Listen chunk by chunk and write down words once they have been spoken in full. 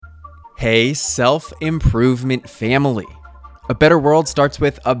Hey, self-improvement family. A better world starts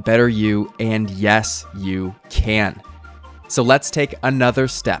with a better you, and yes, you can. So let's take another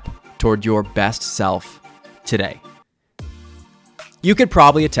step toward your best self today. You could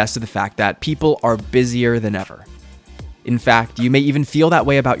probably attest to the fact that people are busier than ever. In fact, you may even feel that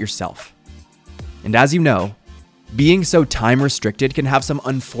way about yourself. And as you know, being so time restricted can have some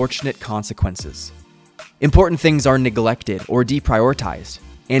unfortunate consequences. Important things are neglected or deprioritized,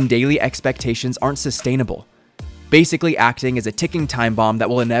 and daily expectations aren't sustainable, basically acting as a ticking time bomb that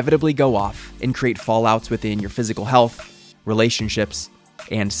will inevitably go off and create fallouts within your physical health, relationships,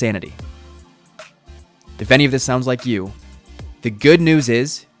 and sanity. If any of this sounds like you, the good news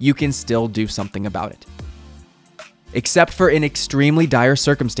is you can still do something about it. Except for in extremely dire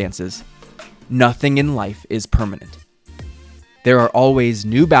circumstances, nothing in life is permanent. There are always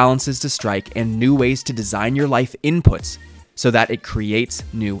new balances to strike and new ways to design your life inputs so that it creates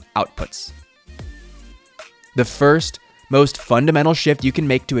new outputs. The first, most fundamental shift you can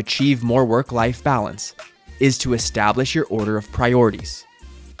make to achieve more work-life balance is to establish your order of priorities.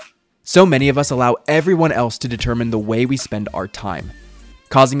 So many of us allow everyone else to determine the way we spend our time,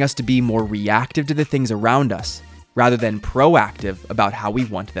 causing us to be more reactive to the things around us rather than proactive about how we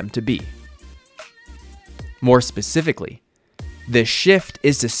want them to be. More specifically, the shift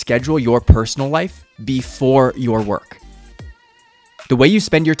is to schedule your personal life before your work. The way you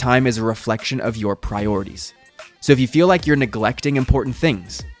spend your time is a reflection of your priorities. So if you feel like you're neglecting important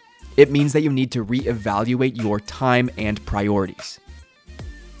things, it means that you need to reevaluate your time and priorities.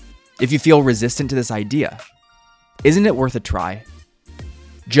 If you feel resistant to this idea, isn't it worth a try?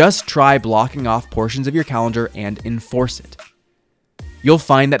 Just try blocking off portions of your calendar and enforce it. You'll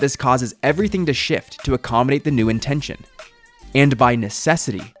find that this causes everything to shift to accommodate the new intention. And by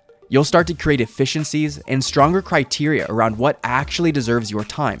necessity, you'll start to create efficiencies and stronger criteria around what actually deserves your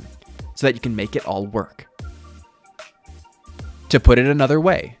time so that you can make it all work. To put it another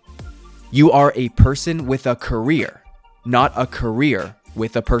way, you are a person with a career, not a career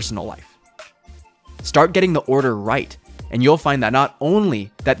with a personal life. Start getting the order right, and you'll find that not only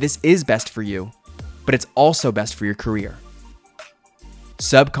that this is best for you, but it's also best for your career.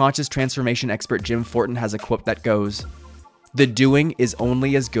 Subconscious transformation expert Jim Fortin has a quote that goes, "The doing is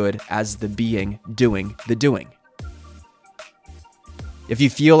only as good as the being doing the doing." If you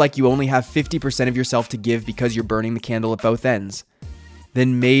feel like you only have 50% of yourself to give because you're burning the candle at both ends,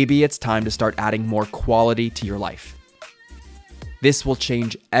 then maybe it's time to start adding more quality to your life. This will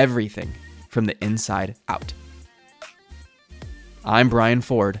change everything from the inside out. I'm Brian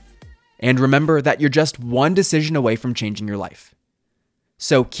Ford, and remember that you're just one decision away from changing your life.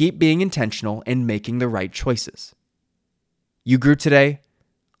 So keep being intentional and making the right choices. You grew today.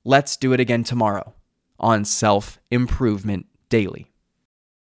 Let's do it again tomorrow on Self-Improvement Daily.